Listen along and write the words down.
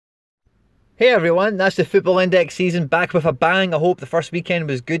Hey everyone, that's the Football Index season back with a bang. I hope the first weekend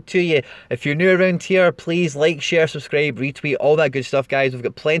was good to you. If you're new around here, please like, share, subscribe, retweet, all that good stuff, guys. We've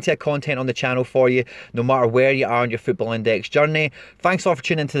got plenty of content on the channel for you, no matter where you are on your Football Index journey. Thanks all for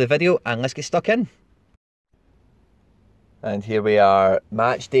tuning into the video, and let's get stuck in. And here we are,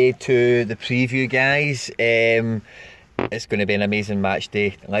 match day 2, the preview, guys. It's going to be an amazing match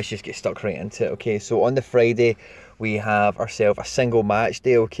day. Let's just get stuck right into it. Okay, so on the Friday, we have ourselves a single match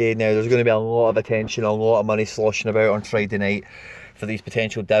day. Okay, now there's going to be a lot of attention, a lot of money sloshing about on Friday night for these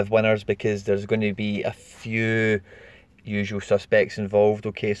potential div winners, because there's going to be a few usual suspects involved.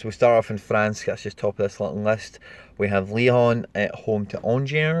 Okay, so we start off in France. That's just top of this little list. We have Lyon at home to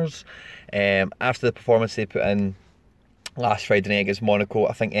Angers. After the performance they put in last Friday night against Monaco,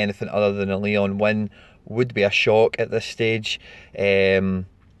 I think anything other than a Lyon win would be a shock at this stage.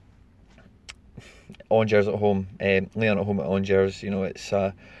 Angers at home, Lyon at home at Angers, you know, it's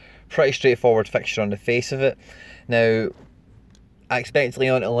a pretty straightforward fixture on the face of it. Now, I expect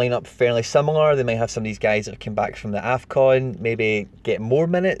Lyon to line up fairly similar. They might have some of these guys that have come back from the AFCON, maybe get more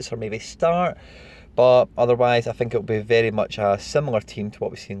minutes or maybe start, but otherwise I think it'll be very much a similar team to what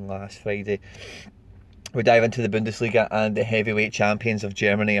we've seen last Friday. We dive into the Bundesliga, and the heavyweight champions of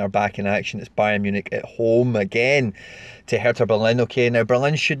Germany are back in action. It's Bayern Munich at home again to Hertha Berlin. Okay, now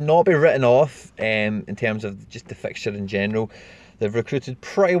Berlin should not be written off in terms of just the fixture in general. They've recruited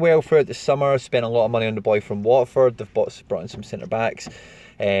pretty well throughout the summer, spent a lot of money on the boy from Watford. They've brought in some centre backs.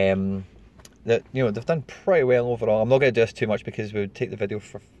 They've done pretty well overall. I'm not going to do this too much because we would take the video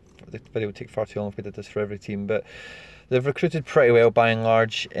would take far too long if we did this for every team. But they've recruited pretty well by and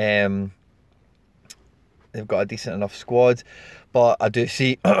large. They've got a decent enough squad, but I do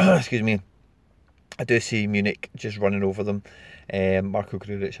see, excuse me, I do see Munich just running over them. Marko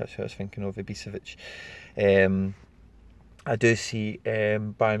Grujic, that's who I was thinking of, Ibisevic. I do see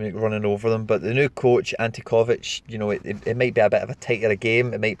Bayern Munich running over them, but the new coach, Ante Kovic, you know, it might be a bit of a tighter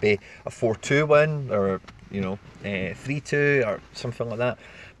game. It might be a 4-2 win, or, you know, 3-2 or something like that.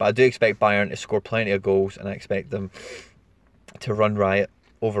 But I do expect Bayern to score plenty of goals, and I expect them to run riot.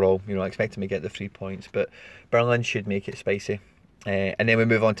 Overall, you know, I expect them to get the 3 points, but Berlin should make it spicy. And then we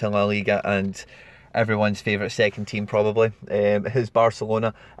move on to La Liga, and everyone's favourite second team probably is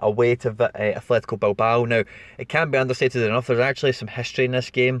Barcelona away to Atletico Bilbao. Now, it can't be understated enough, there's actually some history in this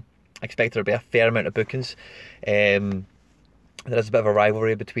game. I expect there to be a fair amount of bookings. There is a bit of a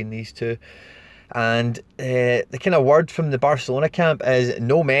rivalry between these two. And the kind of word from the Barcelona camp is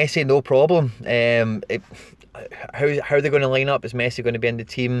no Messi, no problem. How are they going to line up? Is Messi going to be in the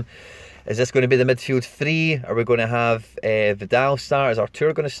team? Is this going to be the midfield three? Are we going to have Vidal start? Is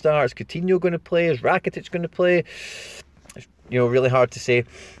Artur going to start? Is Coutinho going to play? Is Rakitic going to play? It's, you know, really hard to say.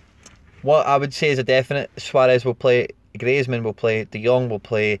 What I would say is a definite: Suarez will play, Griezmann will play, De Jong will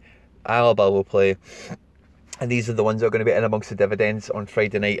play, Alaba will play. And these are the ones that are going to be in amongst the dividends on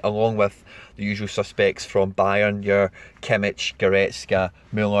Friday night, along with the usual suspects from Bayern, your Kimmich, Goretzka,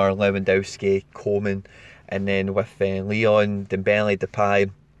 Müller, Lewandowski, Coman. And then with Lyon, Dembele, Depay,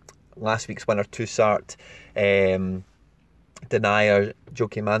 last week's winner Toussaint, Denier,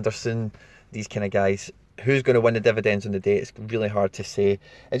 Joachim Andersen, these kind of guys. Who's going to win the dividends on the day? It's really hard to say.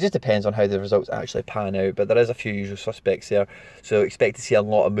 It just depends on how the results actually pan out. But there is a few usual suspects there. So expect to see a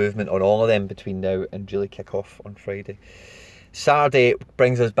lot of movement on all of them between now and really kick off on Friday. Saturday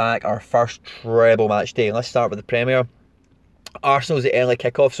brings us back our first treble match day. Let's start with the Premier. Arsenal's the early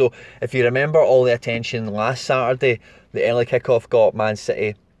kickoff. So if you remember all the attention last Saturday, the early kickoff got Man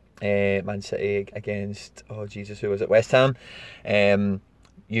City against, oh Jesus, who was it? West Ham.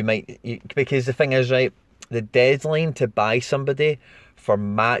 Because the thing is, right, the deadline to buy somebody for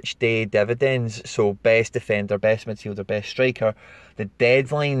match day dividends, so best defender, best midfielder, best striker, the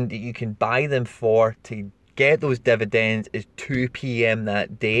deadline that you can buy them for to get those dividends is 2 PM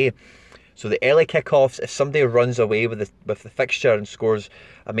that day. So the early kickoffs, if somebody runs away with the fixture and scores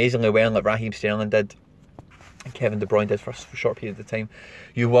amazingly well, like Raheem Sterling did and Kevin De Bruyne did for a short period of time,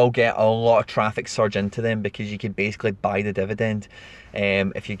 you will get a lot of traffic surge into them, because you can basically buy the dividend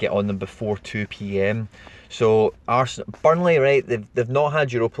if you get on them before 2 PM. So Burnley, right, they've not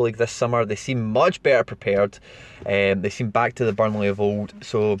had Europa League this summer. They seem much better prepared. They seem back to the Burnley of old,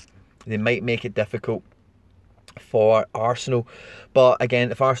 so they might make it difficult for Arsenal. But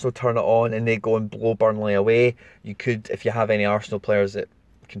again, if Arsenal turn it on and they go and blow Burnley away, you could, if you have any Arsenal players that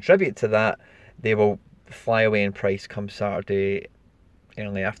contribute to that, they will fly away in price come Saturday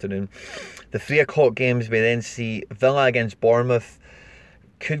early afternoon. The 3 o'clock games, we then see Villa against Bournemouth.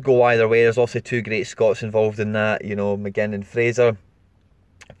 Could go either way. There's also 2 great Scots involved in that, you know, McGinn and Fraser.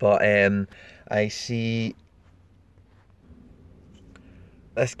 But I see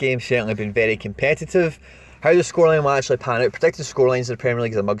This game's certainly been very competitive. How the scoreline will actually pan out. Predicted scorelines in the Premier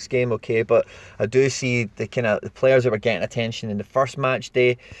League is a mugs game, okay, but I do see the the players that were getting attention in the first match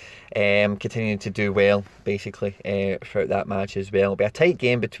day continuing to do well, basically, throughout that match as well. It'll be a tight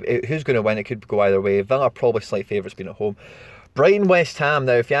game, but who's going to win? It could go either way. Villa are probably slight favourites being at home. Brighton, West Ham.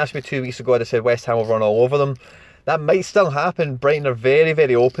 Now, if you asked me 2 weeks ago, I'd have said West Ham will run all over them. That might still happen. Brighton are very,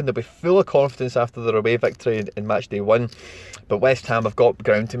 very open. They'll be full of confidence after their away victory in match day 1. But West Ham have got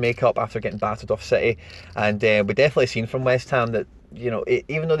ground to make up after getting battered off City. And we definitely seen from West Ham that, you know,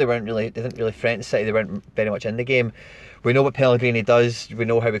 even though they didn't really threaten City, they weren't very much in the game. We know what Pellegrini does. We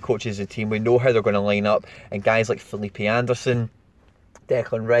know how he coaches the team. We know how they're going to line up. And guys like Felipe Anderson,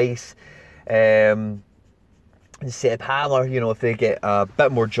 Declan Rice, and Seb Hammer, you know, if they get a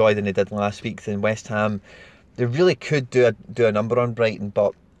bit more joy than they did last week, then West Ham, they really could do a number on Brighton,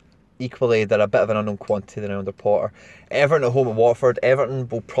 but equally they're a bit of an unknown quantity than under Potter. Everton at home at Watford. Everton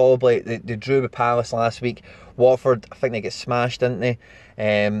will probably, they drew with Palace last week. Watford, I think they get smashed, didn't they?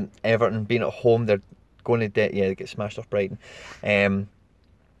 Everton being at home, they're going to they get smashed off Brighton.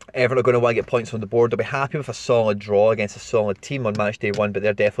 Everton are going to want to get points on the board. They'll be happy with a solid draw against a solid team on match day 1, but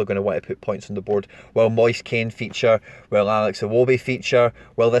they're definitely going to want to put points on the board. Will Moise Kean feature? Will Alex Iwobi feature?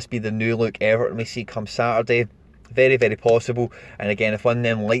 Will this be the new look Everton we see come Saturday? Very, very possible. And again, if one of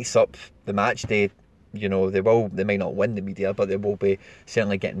them lights up the match day, you know, they might not win the media, but they will be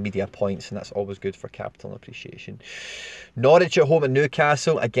certainly getting media points, and that's always good for capital appreciation. Norwich at home at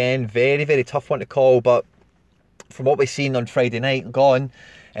Newcastle. Again, very, very tough one to call, but from what we've seen on Friday night gone,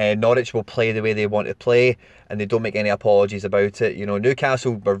 Norwich will play the way they want to play, and they don't make any apologies about it. You know,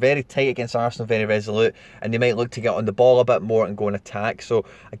 Newcastle were very tight against Arsenal, very resolute, and they might look to get on the ball a bit more and go and attack. So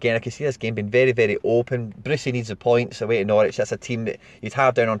again, I can see this game being very, very open. Brucey needs the points away to Norwich. That's a team that you'd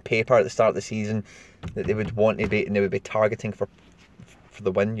have down on paper at the start of the season that they would want to be, and they would be targeting for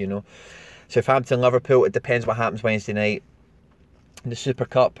the win, you know. Southampton, Liverpool, it depends what happens Wednesday night in the Super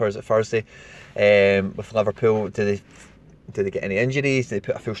Cup, or is it Thursday? With Liverpool, do they get any injuries? Do they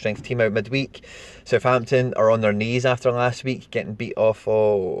put a full strength team out midweek? Southampton are on their knees after last week, getting beat off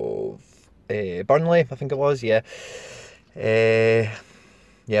of Burnley, I think it was, yeah,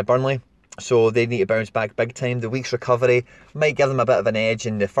 Burnley. So they need to bounce back big time. The week's recovery might give them a bit of an edge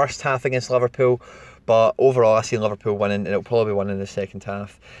in the first half against Liverpool, but overall I see Liverpool winning, and it'll probably win in the second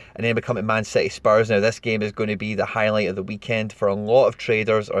half. And then we come to Man City Spurs. Now this game is going to be the highlight of the weekend for a lot of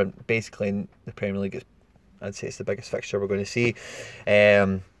traders, or basically in the Premier League. I'd say it's the biggest fixture we're going to see.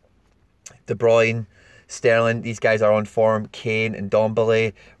 De Bruyne, Sterling, these guys are on form. Kane and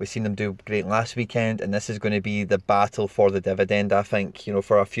Ndombele, we've seen them do great last weekend, and this is going to be the battle for the dividend, I think. You know,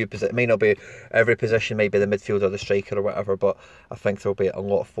 for a few positions, it may not be every position, maybe the midfielder, the striker or whatever, but I think there'll be a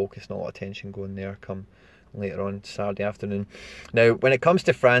lot of focus and a lot of attention going there come later on Saturday afternoon. Now, when it comes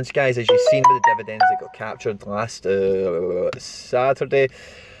to France, guys, as you've seen with the dividends that got captured last Saturday,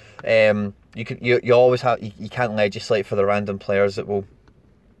 you always have, you can't legislate for the random players that will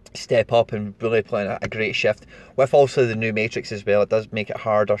step up and really play a great shift. With also the new matrix as well, it does make it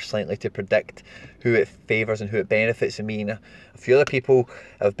harder slightly to predict who it favours and who it benefits. I mean, a few other people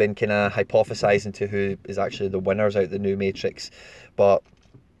have been kind of hypothesising to who is actually the winners out the new matrix, but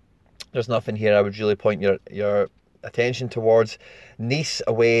there's nothing here I would really point your attention towards. Nice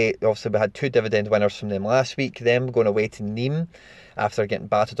away, obviously we had 2 dividend winners from them last week. Them going away to Nîmes after getting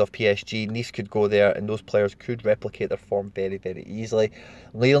battered off PSG. Nice could go there, and those players could replicate their form very, very easily.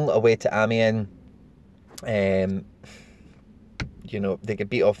 Lille away to Amiens. You know, they get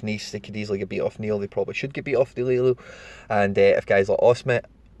beat off Nice, they could easily get beat off Lille. They probably should get beat off the Lille. And if guys like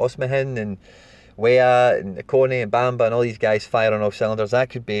Osmahin and Wea and Ikone and Bamba and all these guys fire on all cylinders, that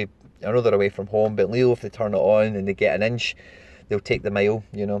could be, I know they're away from home, but Lille, if they turn it on and they get an inch, they'll take the mile,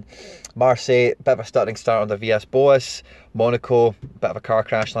 you know. Marseille, bit of a starting start under Villas-Boas. Monaco, bit of a car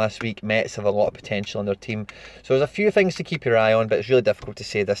crash last week. Metz have a lot of potential in their team. So there's a few things to keep your eye on, but it's really difficult to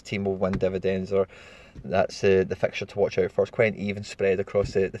say this team will win dividends, or that's the fixture to watch out for. It's quite an even spread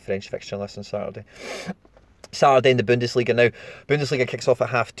across the French fixture list on Saturday. Saturday in the Bundesliga now. Bundesliga kicks off at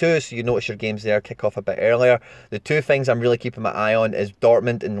 2:30, so you notice your games there kick off a bit earlier. The 2 things I'm really keeping my eye on is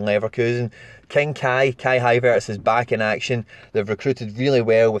Dortmund and Leverkusen. King Kai Havertz is back in action. They've recruited really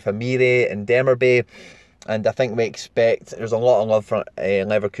well with Amiri and Demirbe, and I think we expect, there's a lot of love for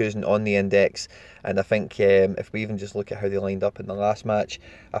Leverkusen on the index, and I think if we even just look at how they lined up in the last match,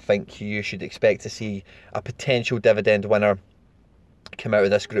 I think you should expect to see a potential dividend winner come out of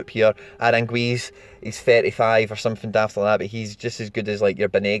this group here. Aranguiz, he's 35 or something daft like that, but he's just as good as like your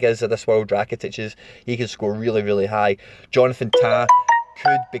Benegas of this world, Rakitic's. He can score really, really high. Jonathan Tah,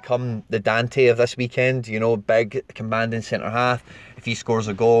 could become the Dante of this weekend. You know, big, commanding centre half. If he scores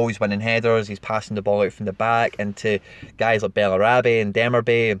a goal, he's winning headers, he's passing the ball out from the back into guys like Bellarabi and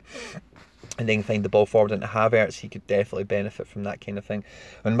Demirbe, and then find the ball forward into Havertz. He could definitely benefit from that kind of thing.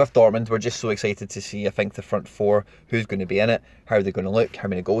 And with Dortmund, we're just so excited to see, I think, the front four, who's going to be in it, how they're going to look, how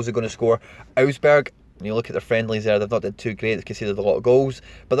many goals they're going to score. Augsburg, when you look at their friendlies there, they've not done too great. They've conceded a lot of goals,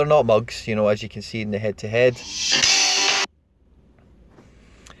 but they're not mugs, you know, as you can see in the head-to-head.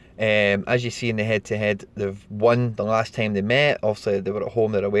 As you see in the head-to-head, they've won the last time they met. Obviously, they were at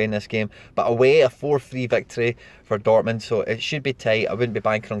home, they're away in this game. But away, a 4-3 victory for Dortmund, so it should be tight. I wouldn't be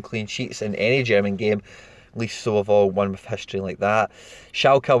banking on clean sheets in any German game, least so of all one with history like that.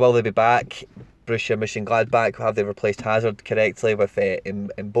 Schalke, will they be back? Borussia Mönchengladbach, have they replaced Hazard correctly with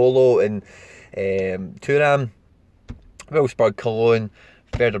Mbolo and Thuram? Wolfsburg, Cologne,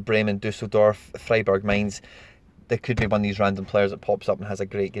 Werder Bremen, Dusseldorf, Freiburg, Mainz. There could be one of these random players that pops up and has a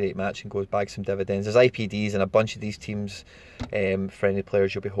great match and goes back some dividends. There's IPDs and a bunch of these teams, friendly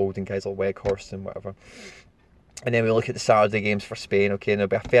players you'll be holding, guys like Weghorst and whatever. And then we look at the Saturday games for Spain. Okay, and there'll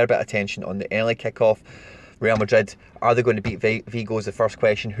be a fair bit of attention on the early kickoff. Real Madrid, are they going to beat Vigo is the first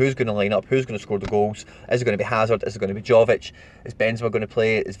question. Who's going to line up? Who's going to score the goals? Is it going to be Hazard? Is it going to be Jovic? Is Benzema going to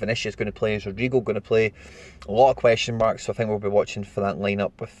play? Is Vinicius going to play? Is Rodrigo going to play? A lot of question marks, so I think we'll be watching for that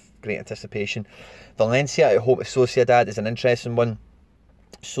lineup with great anticipation. Valencia at home with Sociedad is an interesting one.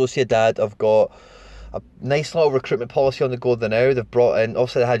 Sociedad have got a nice little recruitment policy on the go there now. They've brought in,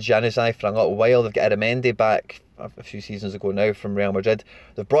 obviously they had Januzaj for a little while. They've got Aramendi back a few seasons ago now from Real Madrid.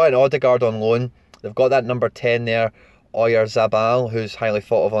 They've brought in Odegaard on loan. They've got that number 10 there, Oyarzabal, who's highly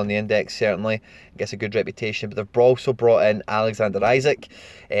thought of on the index, certainly. Gets a good reputation. But they've also brought in Alexander Isaac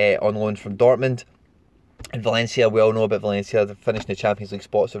on loan from Dortmund. And Valencia, we all know about Valencia. They're finishing the Champions League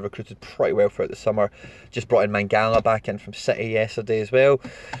spots. They've recruited pretty well throughout the summer. Just brought in Mangala back in from City yesterday as well.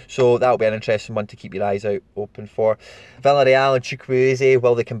 So that'll be an interesting one to keep your eyes out open for. Villarreal and Chukwueze,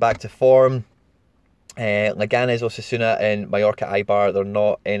 will they come back to form? Leganes, Osasuna and Mallorca Eibar, they're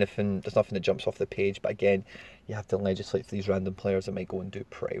not anything, there's nothing that jumps off the page, but again, you have to legislate for these random players that might go and do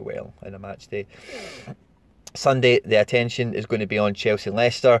pretty well in a match day. Sunday, the attention is going to be on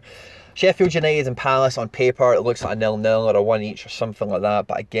Chelsea-Leicester. Sheffield United and Palace, on paper, it looks like a 0-0 or a 1 each or something like that,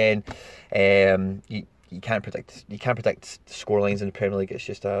 but again, you can't predict scorelines in the Premier League. It's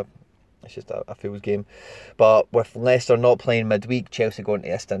just a fool's game. But with Leicester not playing midweek, Chelsea going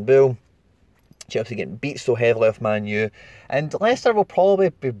to Istanbul. Chelsea getting beat so heavily off Man U, and Leicester will probably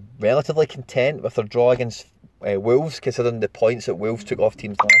be relatively content with their draw against Wolves, considering the points that Wolves took off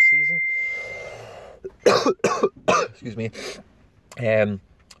teams last season. Excuse me.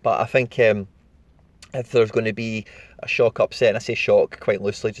 But I think if there's going to be a shock upset, and I say shock quite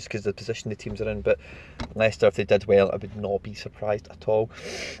loosely just because of the position the teams are in, but Leicester, if they did well, I would not be surprised at all.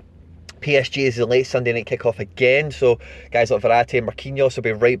 PSG is the late Sunday night kickoff again, so guys like Verratti and Marquinhos will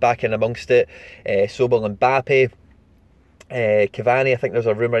be right back in amongst it. Sobel, Mbappe, Cavani, I think there's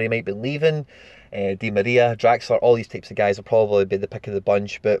a rumour he might be leaving. Di Maria, Draxler, all these types of guys will probably be the pick of the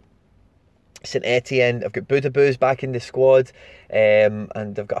bunch, but St Etienne, I've got Boudabou's back in the squad, and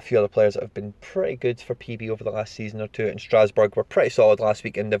they've got a few other players that have been pretty good for PB over the last season or two. And Strasbourg were pretty solid last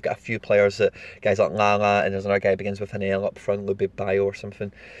week, and they've got a few players that, guys like Lala, and there's another guy who begins with an L up front, Lube Bio or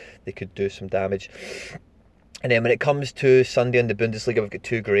something, they could do some damage. And then when it comes to Sunday in the Bundesliga, we've got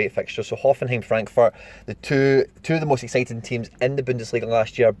two great fixtures. So Hoffenheim, Frankfurt, the two of the most exciting teams in the Bundesliga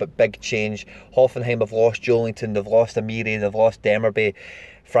last year, but big change. Hoffenheim have lost Joelinton, they've lost Amiri, they've lost Demirbe.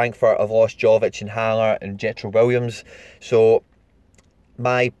 Frankfurt have lost Jovic and Haller and Jetro Williams. So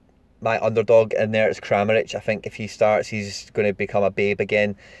my underdog in there is Kramaric. I think if he starts, he's going to become a babe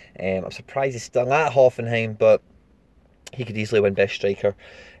again. I'm surprised he's still at Hoffenheim, but he could easily win best striker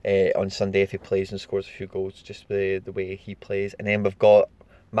on Sunday if he plays and scores a few goals, just the way he plays. And then we've got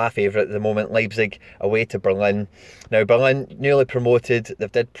my favourite at the moment, Leipzig away to Berlin. Now Berlin, newly promoted,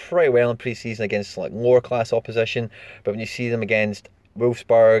 they've did pretty well in pre-season against like lower class opposition, but when you see them against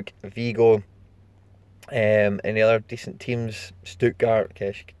Wolfsburg, Vigo, any other decent teams, Stuttgart,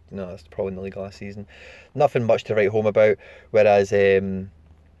 okay, no, that's probably in the league last season, nothing much to write home about. Whereas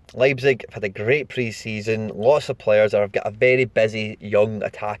Leipzig have had a great pre-season, lots of players, have got a very busy young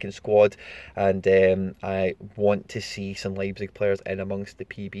attacking squad, and I want to see some Leipzig players in amongst the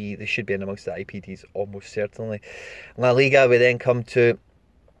PB. They should be in amongst the IPDs almost certainly. La Liga, we then come to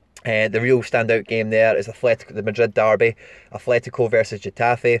the real standout game there is the Madrid derby, Atletico versus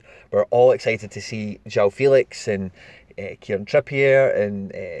Getafe. We're all excited to see João Felix and Kieran Trippier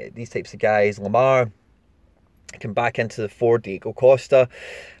and these types of guys, Lamar. Can back into the 4 Diego Costa,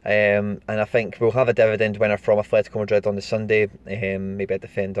 and I think we'll have a dividend winner from Atletico Madrid on the Sunday, maybe a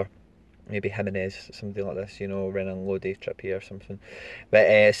defender, maybe Jimenez, something like this, you know, Renan Lodi, Trippier or something.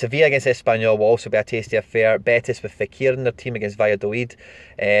 But Sevilla against Espanyol will also be a tasty affair. Betis with Fekir in their team against Valladolid.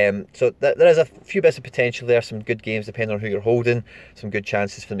 So there is a few bits of potential there, some good games depending on who you're holding, some good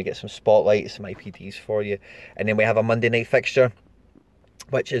chances for them to get some spotlight, some IPDs for you. And then we have a Monday night fixture,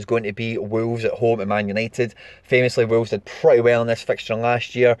 which is going to be Wolves at home at Man United. Famously, Wolves did pretty well in this fixture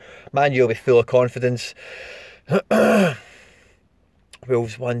last year. Man U will be full of confidence.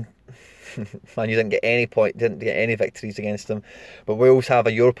 Wolves won. Man U didn't get any victories against them. But Wolves have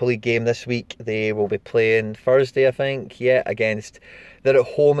a Europa League game this week. They will be playing Thursday, I think. Yeah, against... They're at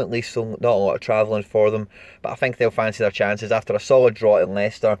home at least, so not a lot of travelling for them. But I think they'll fancy their chances after a solid draw in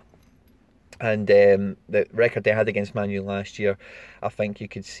Leicester. And the record they had against Man U last year, I think you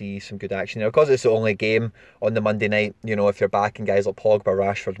could see some good action there. Because it's the only game on the Monday night, you know, if you're backing guys like Pogba,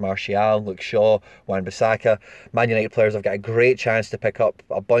 Rashford, Martial, Luke Shaw, Wan-Bissaka, Man United players have got a great chance to pick up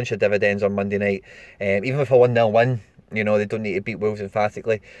a bunch of dividends on Monday night. Even with a 1-0 win, you know, they don't need to beat Wolves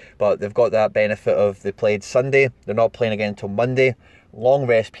emphatically, but they've got that benefit of they played Sunday. They're not playing again until Monday. Long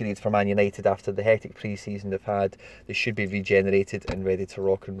rest period for Man United after the hectic pre-season they've had. They should be regenerated and ready to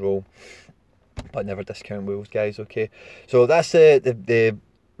rock and roll. But never discount Wolves, guys. Okay, so that's the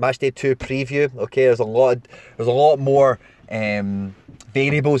match day 2 preview. Okay, there's a lot more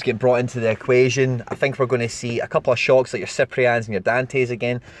variables getting brought into the equation. I think we're going to see a couple of shocks like your Cyprians and your Dantes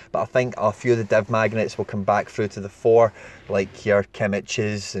again, but I think a few of the div magnets will come back through to the fore, like your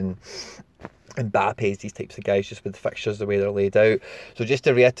Kimmiches and Mbappe's, these types of guys, just with the fixtures the way they're laid out. So just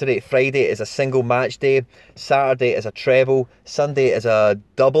to reiterate, Friday is a single match day, Saturday is a treble, Sunday is a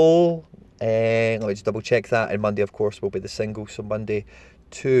double. Let me just double check that, and Monday of course will be the single. So Monday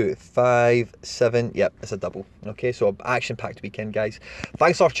 2, 5, 7, yep, it's a double. Okay, so action packed weekend, guys.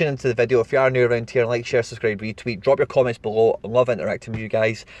 Thanks for tuning into the video. If you are new around here, like, share, subscribe, retweet, drop your comments below. I love interacting with you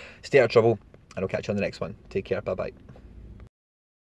guys. Stay out of trouble, and I'll catch you on the next one. Take care, bye bye.